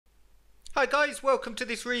Hi guys, welcome to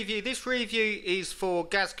this review. This review is for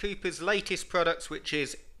Gaz Cooper's latest products, which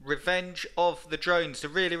is Revenge of the Drones. A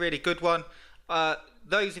really good one.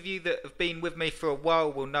 Those of you that have been with me for a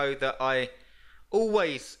while will know that I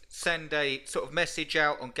always send a sort of message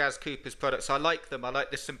out on Gaz Cooper's products. I like them. I like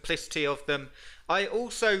the simplicity of them. I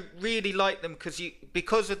also really like them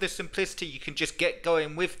because of the simplicity, you can just get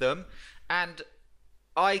going with them. And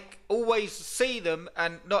I always see them,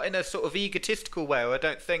 and not in a sort of egotistical way, I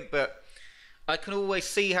don't think, but I can always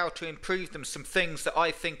see how to improve them. Some things that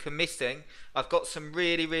I think are missing, I've got some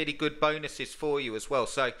really good bonuses for you as well.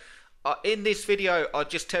 So in this video, I'll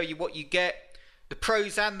just tell you what you get, the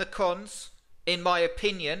pros and the cons, in my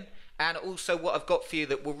opinion, and also what I've got for you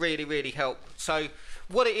that will really help. So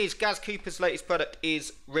what it is, Gaz Cooper's latest product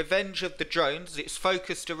is Revenge of the Drones. It's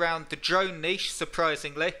focused around the drone niche,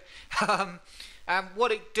 surprisingly. And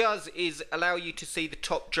what it does is allow you to see the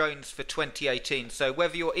top drones for 2018. So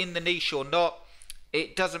whether you're in the niche or not,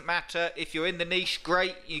 it doesn't matter. If you're in the niche,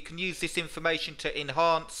 great. You can use this information to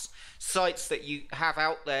enhance sites that you have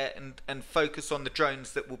out there and focus on the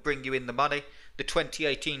drones that will bring you in the money, the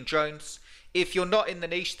 2018 drones. If you're not in the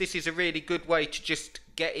niche, this is a really good way to just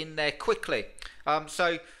get in there quickly.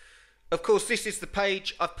 So of course, this is the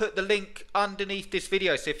page. I've put the link underneath this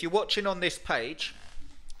video. So if you're watching on this page,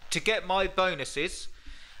 to get my bonuses,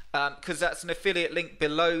 because that's an affiliate link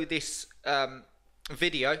below this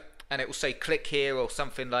video, and it will say click here or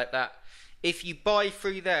something like that. If you buy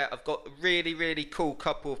through there, I've got a really cool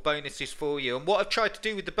couple of bonuses for you. And what I've tried to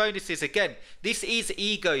do with the bonuses, again, this is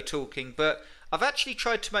ego talking, but I've actually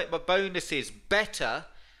tried to make my bonuses better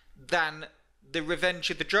than the Revenge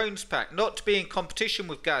of the Drones pack. Not to be in competition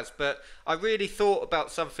with Gaz, but I really thought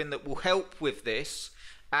about something that will help with this.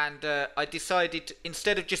 And I decided,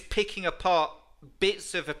 instead of just picking apart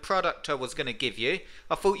bits of a product I was going to give you,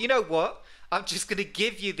 I thought, you know what, I'm just going to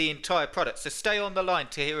give you the entire product. So stay on the line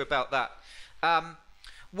to hear about that.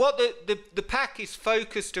 What the pack is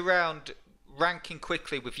focused around ranking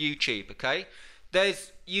quickly with YouTube, okay?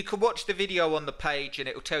 You can watch the video on the page and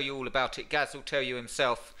it will tell you all about it. Gaz will tell you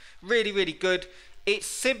himself. Really good. It's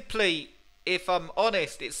simply, if I'm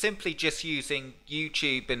honest, it's simply just using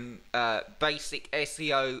YouTube and basic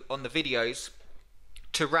SEO on the videos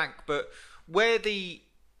to rank. But where the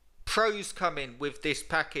pros come in with this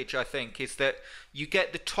package, I think, is that you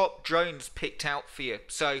get the top drones picked out for you.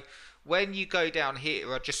 So when you go down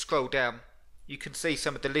here, I'll just scroll down, you can see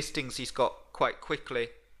some of the listings he's got quite quickly,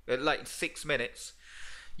 like in 6 minutes.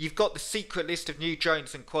 You've got the secret list of new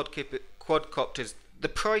drones and quadcopters. The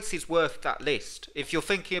price is worth that list. If you're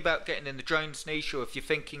thinking about getting in the drones niche, or if you're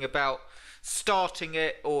thinking about starting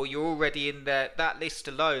it, or you're already in there, that list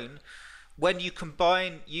alone, when you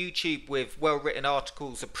combine YouTube with well-written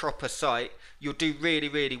articles, a proper site, you'll do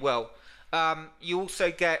really well. You also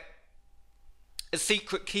get a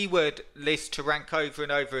secret keyword list to rank over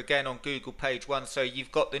and over again on Google page 1. So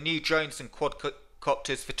you've got the new drones and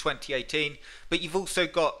quadcopters for 2018, but you've also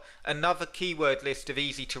got another keyword list of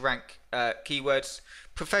easy to rank keywords,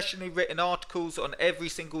 professionally written articles on every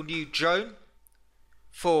single new drone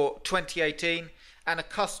for 2018, and a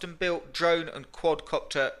custom built drone and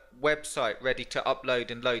quadcopter website ready to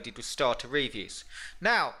upload and loaded with starter reviews.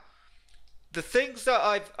 Now, the things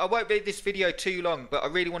that I won't make this video too long, but I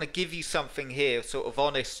really want to give you something here, sort of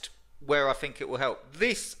honest, where I think it will help.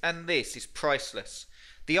 This and this is priceless.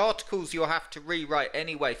 The articles you'll have to rewrite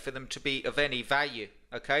anyway for them to be of any value,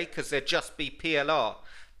 okay? Because they'll just be PLR.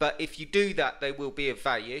 But if you do that, they will be of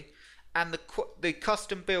value. And the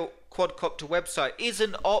custom-built quadcopter website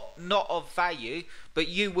isn't not of value, but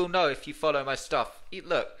you will know if you follow my stuff.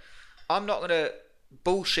 Look, I'm not going to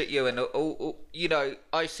bullshit you, and you know,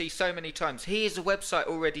 I see so many times, here's a website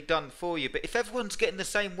already done for you. But if everyone's getting the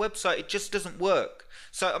same website, it just doesn't work.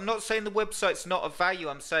 So I'm not saying the website's not of value.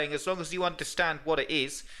 I'm saying as long as you understand what it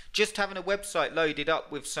is, just having a website loaded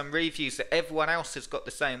up with some reviews that everyone else has got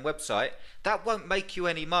the same website, that won't make you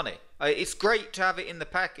any money. It's great to have it in the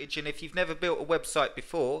package, and if you've never built a website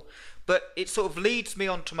before, but it sort of leads me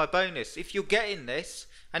on to my bonus. If you're getting this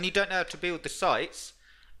and you don't know how to build the sites,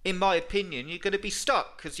 in my opinion, you're going to be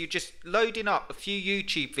stuck because you're just loading up a few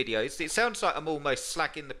YouTube videos. It sounds like I'm almost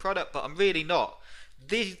slagging the product, but I'm really not.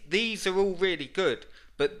 These are all really good,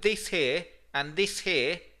 but this here and this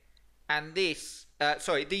here and this,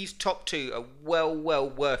 sorry, these top two are well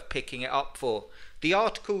worth picking it up for. The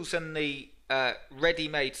articles and the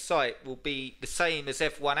ready-made site will be the same as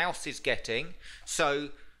everyone else is getting, so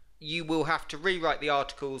you will have to rewrite the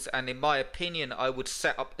articles, and in my opinion, I would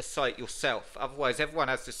set up the site yourself. Otherwise, everyone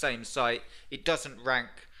has the same site. It doesn't rank,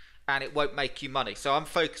 and it won't make you money. So I'm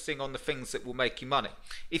focusing on the things that will make you money.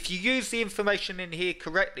 If you use the information in here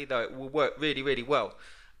correctly, though, it will work really, really well.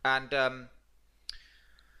 And I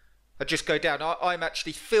just go down. I'm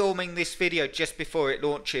actually filming this video just before it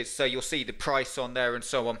launches, so you'll see the price on there and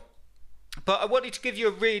so on. But I wanted to give you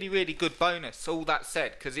a really, really good bonus, all that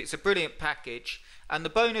said, because it's a brilliant package. And the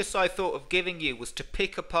bonus I thought of giving you was to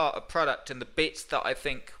pick apart a product and the bits that I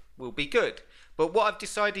think will be good. But what I've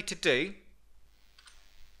decided to do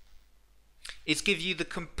is give you the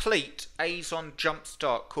complete ASON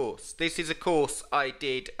Jumpstart course. This is a course I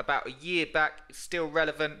did about a year back. It's still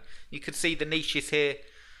relevant. You can see the niches here.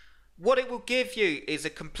 What it will give you is a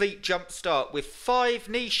complete jumpstart with 5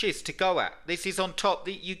 niches to go at. This is on top.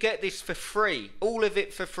 You get this for free, all of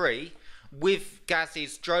it for free, with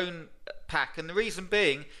Gaz's drone pack. And the reason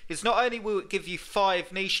being is not only will it give you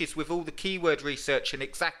 5 niches with all the keyword research and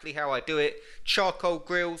exactly how I do it, charcoal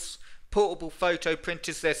grills, portable photo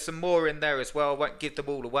printers, there's some more in there as well, I won't give them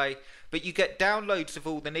all away, but you get downloads of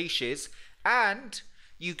all the niches, and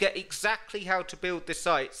you get exactly how to build the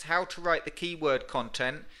sites, how to write the keyword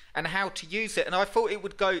content, and how to use it. And I thought it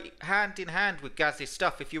would go hand in hand with Gaz's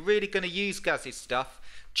stuff. If you're really going to use Gaz's stuff,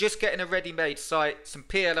 just getting a ready-made site, some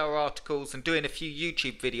PLR articles and doing a few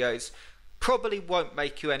YouTube videos probably won't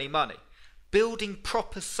make you any money. Building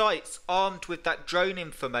proper sites armed with that drone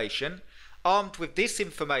information, armed with this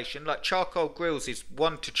information, like charcoal grills is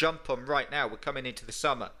one to jump on right now, we're coming into the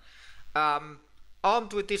summer.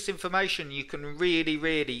 Armed with this information, you can really,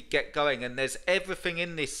 really get going, and there's everything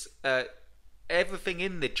in this, everything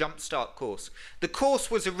in the Jumpstart course. The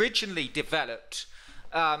course was originally developed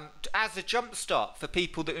as a jumpstart for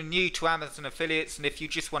people that are new to Amazon affiliates, and if you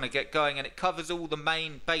just want to get going, and it covers all the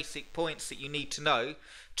main basic points that you need to know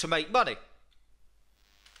to make money.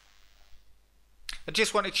 I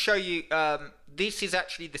just wanted to show you, this is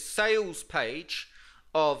actually the sales page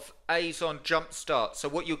of ASON Jumpstart. So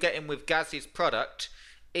what you're getting with Gaz's product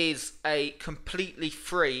is a completely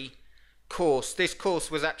free course. This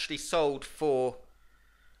course was actually sold for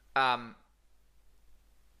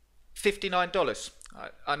 $59.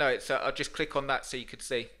 I know it's, I'll just click on that so you could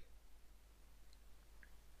see.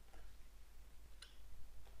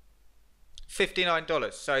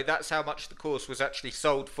 $59. So that's how much the course was actually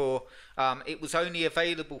sold for. It was only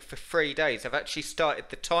available for 3 days. I've actually started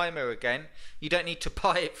the timer again. You don't need to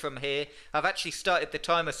buy it from here. I've actually started the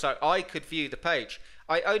timer so I could view the page.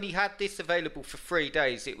 I only had this available for 3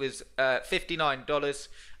 days. It was $59,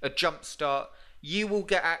 a jumpstart. You will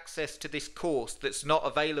get access to this course that's not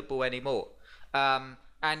available anymore. And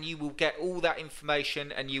you will get all that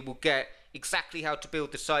information, and you will get exactly how to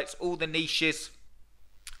build the sites, all the niches.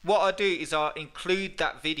 What I'll do is I'll include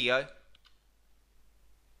that video.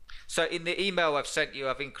 So in the email I've sent you,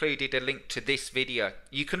 I've included a link to this video.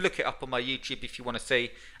 You can look it up on my YouTube if you want to see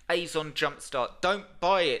ASON Jumpstart. Don't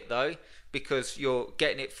buy it though, because you're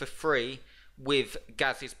getting it for free with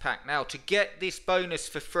Gaz's pack. Now, to get this bonus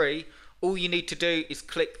for free, all you need to do is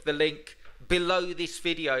click the link below this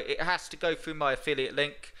video. It has to go through my affiliate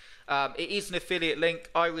link. It is an affiliate link.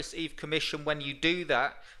 I receive commission when you do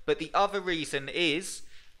that. But the other reason is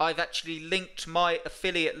I've actually linked my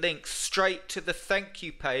affiliate link straight to the thank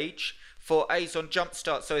you page for ASON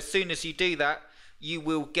Jumpstart. So as soon as you do that, you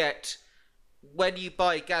will get, when you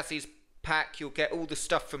buy Gaz's pack, you'll get all the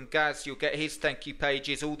stuff from Gaz. You'll get his thank you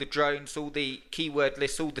pages, all the drones, all the keyword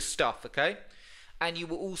lists, all the stuff, okay? And you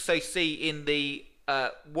will also see in the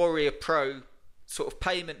Warrior Pro sort of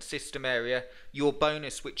payment system area your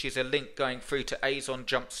bonus, which is a link going through to ASON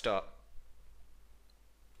Jumpstart.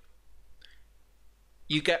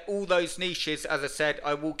 You get all those niches. As I said,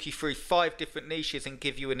 I walk you through 5 different niches and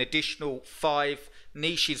give you an additional 5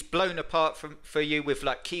 niches blown apart for you with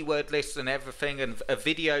like keyword lists and everything, and a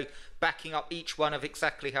video backing up each one of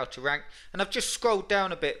exactly how to rank. And I've just scrolled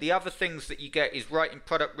down a bit. The other things that you get is writing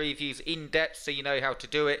product reviews in depth so you know how to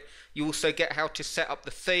do it. You also get how to set up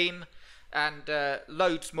the theme and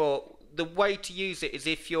loads more. The way to use it is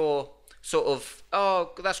if you're sort of,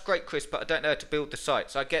 oh, that's great, Chris, but I don't know how to build the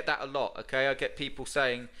site. So I get that a lot, okay? I get people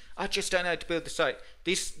saying, I just don't know how to build the site.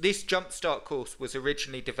 This Jumpstart course was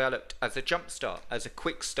originally developed as a jumpstart, as a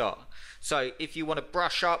quick start. So if you want to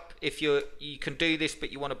brush up, if you can do this,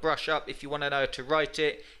 but you want to brush up, if you want to know how to write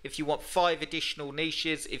it, if you want 5 additional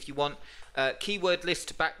niches, if you want keyword lists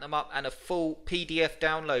to back them up, and a full PDF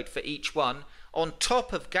download for each one, on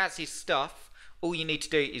top of Gaz's stuff, all you need to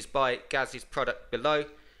do is buy Gaz's product below,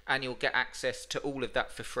 and you'll get access to all of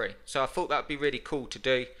that for free. So I thought that would be really cool to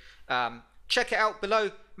do. Check it out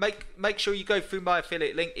below. Make sure you go through my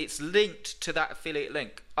affiliate link. It's linked to that affiliate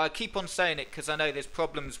link. I keep on saying it because I know there's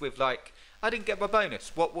problems with like, I didn't get my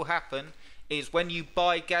bonus. What will happen is when you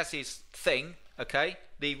buy Gaz's thing, okay,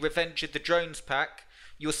 the Revenge of the Drones pack,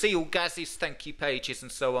 you'll see all Gaz's thank you pages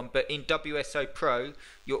and so on, but in WSO Pro,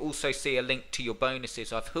 you'll also see a link to your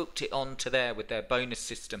bonuses. I've hooked it onto there with their bonus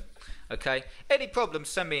system, okay? Any problems,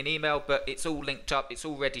 send me an email, but it's all linked up, it's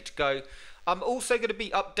all ready to go. I'm also going to be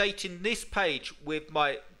updating this page with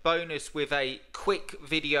my bonus with a quick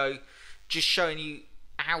video just showing you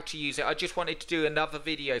how to use it. I just wanted to do another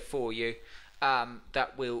video for you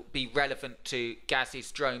that will be relevant to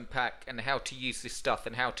Gaz's drone pack and how to use this stuff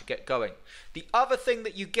and how to get going. The other thing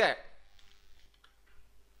that you get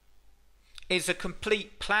is a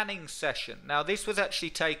complete planning session. Now this was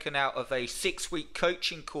actually taken out of a 6-week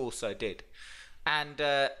coaching course I did, and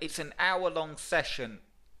it's an hour-long session.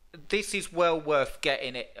 This is well worth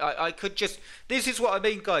getting it. I could just, this is what I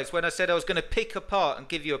mean, guys, when I said I was going to pick apart and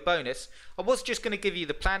give you a bonus. I was just going to give you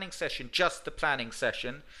the planning session, just the planning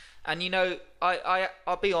session. And you know,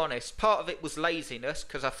 I'll be honest, part of it was laziness,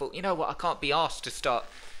 because I thought, you know what, I can't be asked to start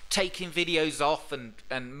taking videos off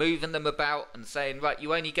and moving them about and saying, right,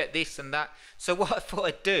 you only get this and that. So what I thought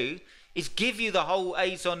I'd do is give you the whole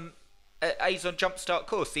Azon Jumpstart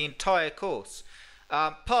course, the entire course.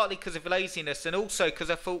 Partly because of laziness, and also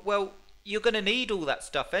because I thought, well, you're going to need all that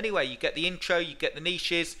stuff anyway. You get the intro, you get the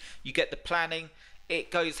niches, you get the planning. It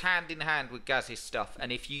goes hand in hand with Gaz's stuff.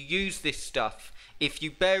 And if you use this stuff, if you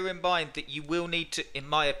bear in mind that you will need to, in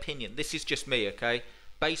my opinion, this is just me, okay,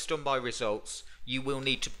 based on my results, you will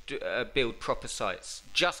need to build proper sites.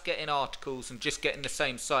 Just getting articles and just getting the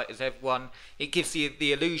same site as everyone, it gives you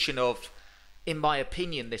the illusion of, in my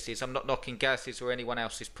opinion, this is, I'm not knocking Gaz's or anyone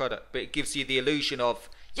else's product, but it gives you the illusion of,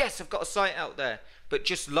 yes, I've got a site out there, but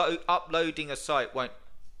just uploading a site won't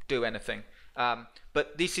do anything.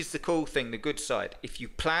 But this is the cool thing, the good side. If you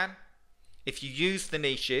plan, if you use the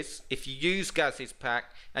niches, if you use Gaz's pack,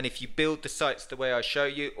 and if you build the sites the way I show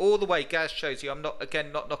you, all the way Gaz shows you, I'm not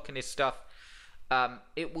knocking his stuff,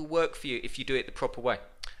 it will work for you if you do it the proper way.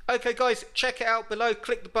 Okay guys, check it out below,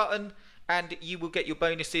 click the button, and you will get your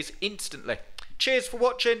bonuses instantly. Cheers for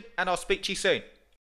watching, and I'll speak to you soon.